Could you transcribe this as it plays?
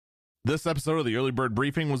This episode of the Early Bird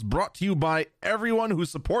Briefing was brought to you by everyone who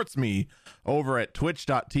supports me over at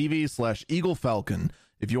twitch.tv/EagleFalcon.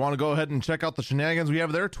 If you want to go ahead and check out the shenanigans we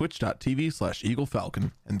have there,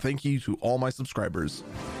 twitch.tv/EagleFalcon. And thank you to all my subscribers.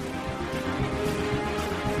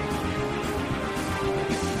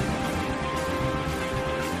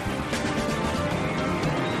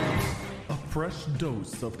 A fresh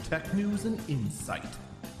dose of tech news and insight.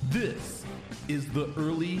 This is the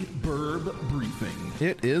Early Bird Briefing.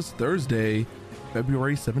 It is Thursday,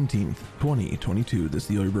 February 17th, 2022. This is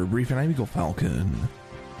the Early Bird Briefing. I'm Eagle Falcon.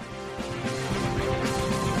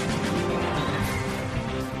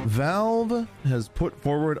 Valve has put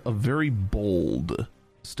forward a very bold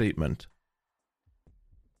statement.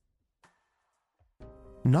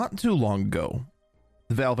 Not too long ago,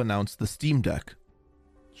 Valve announced the Steam Deck.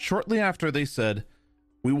 Shortly after, they said,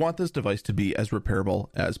 "We want this device to be as repairable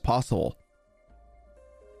as possible."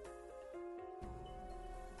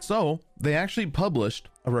 So they actually published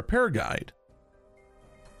a repair guide.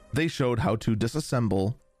 They showed how to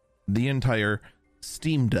disassemble the entire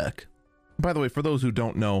Steam Deck. By the way, for those who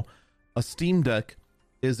don't know, a Steam Deck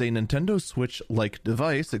is a Nintendo Switch-like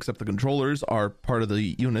device, except the controllers are part of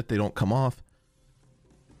the unit, they don't come off,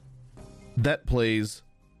 that plays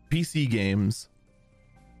PC games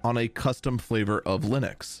on a custom flavor of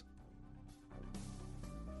Linux.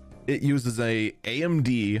 It uses a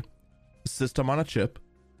AMD system on a chip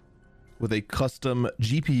with a custom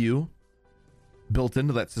GPU built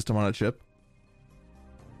into that system on a chip.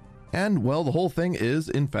 And, well, the whole thing is,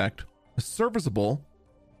 in fact, serviceable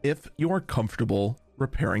if you're comfortable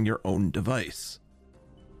repairing your own device.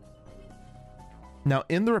 Now,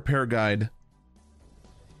 in the repair guide,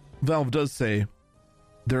 Valve does say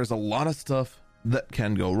there's a lot of stuff that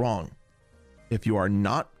can go wrong. If you are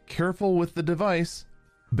not careful with the device,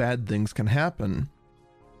 bad things can happen.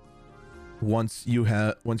 Once you're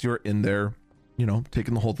in there,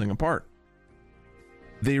 taking the whole thing apart.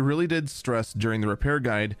 They really did stress during the repair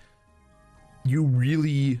guide, you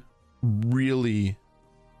really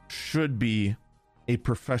should be a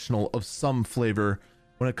professional of some flavor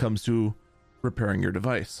when it comes to repairing your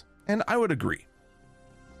device. And I would agree.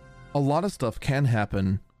 A lot of stuff can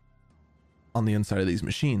happen on the inside of these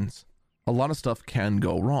machines. A lot of stuff can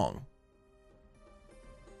go wrong.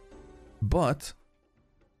 But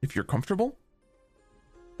if you're comfortable,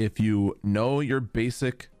 if you know your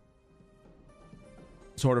basic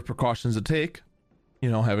sort of precautions to take,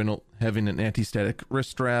 having an anti-static wrist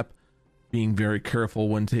strap, being very careful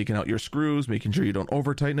when taking out your screws, making sure you don't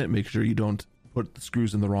over tighten it, make sure you don't put the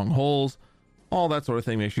screws in the wrong holes, all that sort of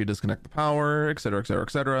thing, make sure you disconnect the power, etc., etc.,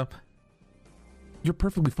 etc. You're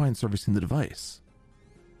perfectly fine servicing the device.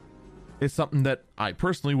 It's something that I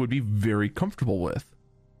personally would be very comfortable with.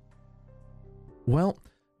 Well,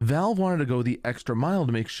 Valve wanted to go the extra mile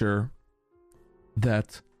to make sure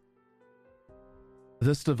that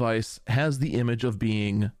this device has the image of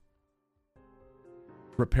being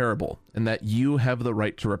repairable and that you have the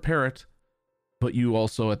right to repair it, but you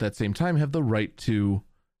also at that same time have the right to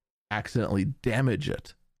accidentally damage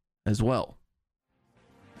it as well.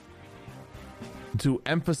 To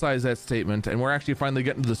emphasize that statement, and we're actually finally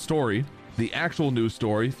getting to the story, the actual news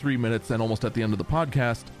story, 3 minutes and almost at the end of the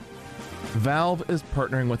podcast, Valve is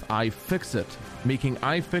partnering with iFixit, making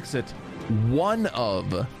iFixit one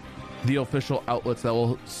of the official outlets that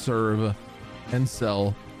will serve and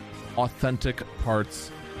sell authentic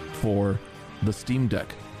parts for the Steam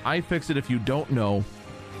Deck. iFixit, if you don't know,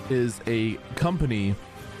 is a company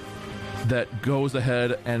that goes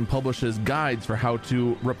ahead and publishes guides for how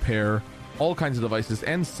to repair all kinds of devices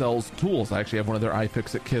and sells tools. I actually have one of their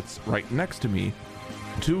iFixit kits right next to me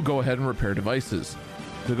to go ahead and repair devices.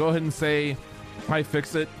 To go ahead and say,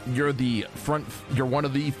 iFixit, you're one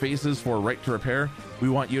of the faces for right to repair. We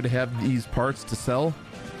want you to have these parts to sell.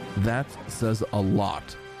 That says a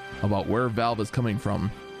lot about where Valve is coming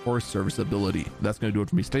from for serviceability. That's going to do it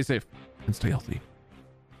for me. Stay safe and stay healthy.